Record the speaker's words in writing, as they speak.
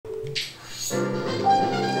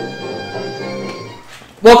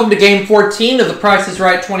Welcome to Game 14 of the Price is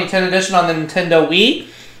Right 2010 edition on the Nintendo Wii,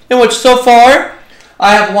 in which so far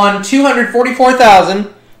I have won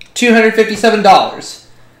 $244,257.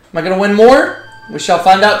 Am I going to win more? We shall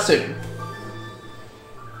find out soon.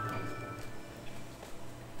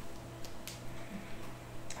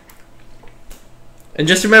 And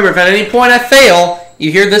just remember, if at any point I fail,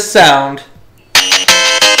 you hear this sound.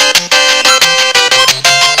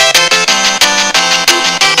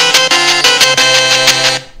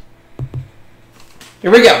 Here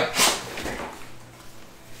we go.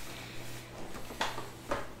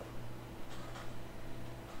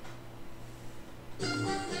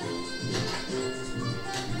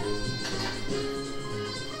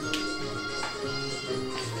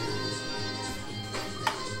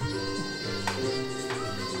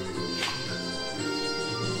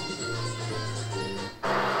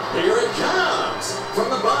 Here it comes! From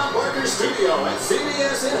the Bob Barker Studio at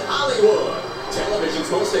CBS in Hollywood. Television's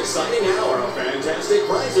most exciting hour of fantastic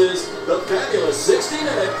prizes. The fabulous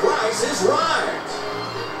 60-minute Price is Right.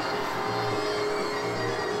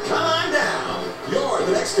 Come on down. You're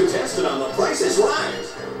the next contestant on The Price is Right.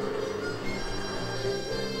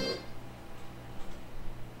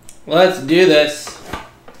 Let's do this.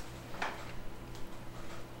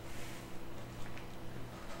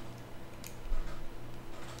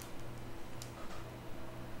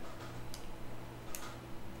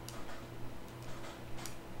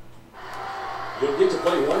 You'll get to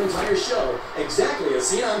play one entire show, exactly as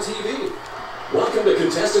seen on TV. Welcome to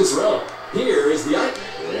Contestants Row. Here is the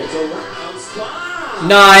It's a round spot.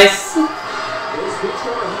 Nice. This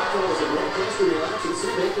beachcomer hot tub is a great place to relax and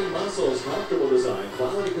see making muscles, comfortable design,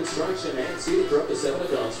 quality construction, and seating for up to 7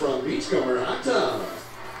 adults from Beachcomber Hot Tub.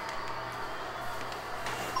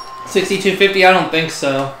 6250, I don't think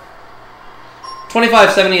so.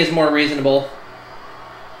 2570 is more reasonable.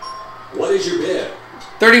 What is your bid?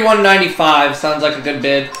 $31.95 sounds like a good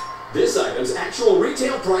bid. This item's actual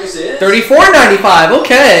retail price is $34.95.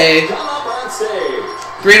 Okay. Come up on stage.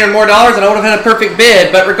 $300 more and I would have had a perfect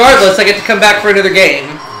bid, but regardless, I get to come back for another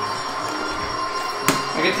game.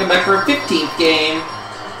 I get to come back for a 15th game.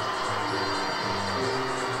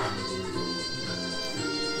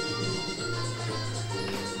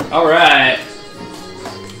 All right.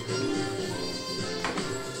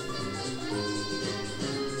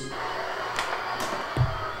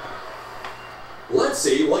 Let's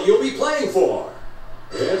see what you'll be playing for.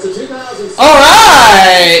 It's a 2006 All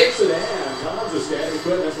right. sedan. Comes with standard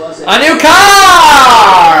equipment plus A new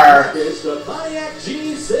car. It's the Pontiac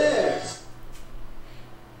G6.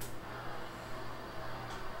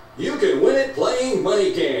 You can win it playing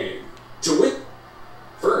Money Game. To win,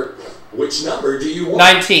 first, which number do you want?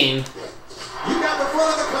 19. You got the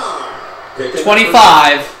front of the car. Pick a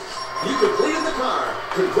 25. number. You completed the car.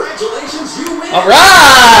 Congratulations, you win. All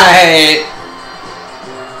right.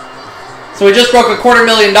 So we just broke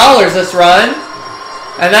 $250,000 this run.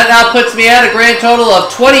 And that now puts me at a grand total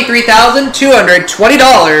of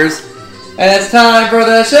 $23,220. And it's time for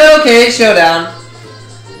the Showcase Showdown.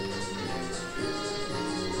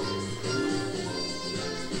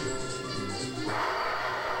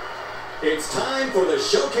 It's time for the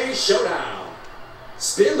Showcase Showdown.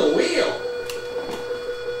 Spin the wheel.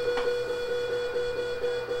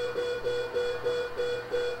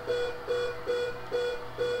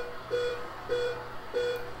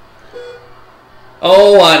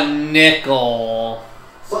 Oh, a nickel.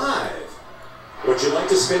 5. Would you like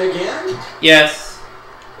to spin again? Yes.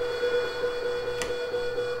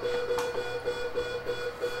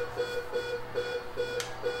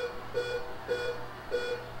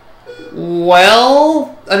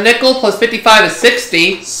 Well, a nickel plus 55 is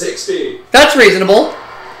 60. 60. That's reasonable.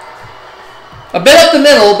 A bit up the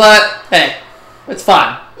middle, but hey, it's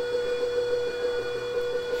fine.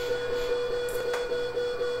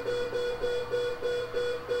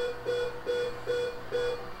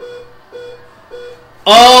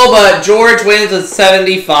 Oh, but George wins at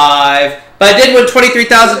 75. But I did win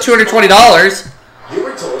 $23,220. You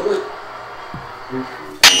were totally...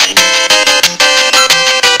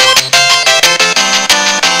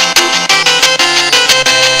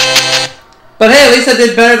 But hey, at least I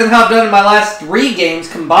did better than how I've done in my last 3 games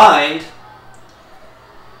combined.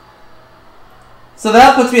 So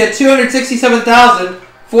that puts me at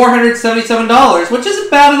 $267,477, which isn't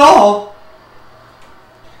bad at all.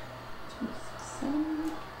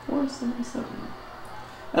 477.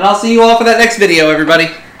 And I'll see you all for that next video, everybody.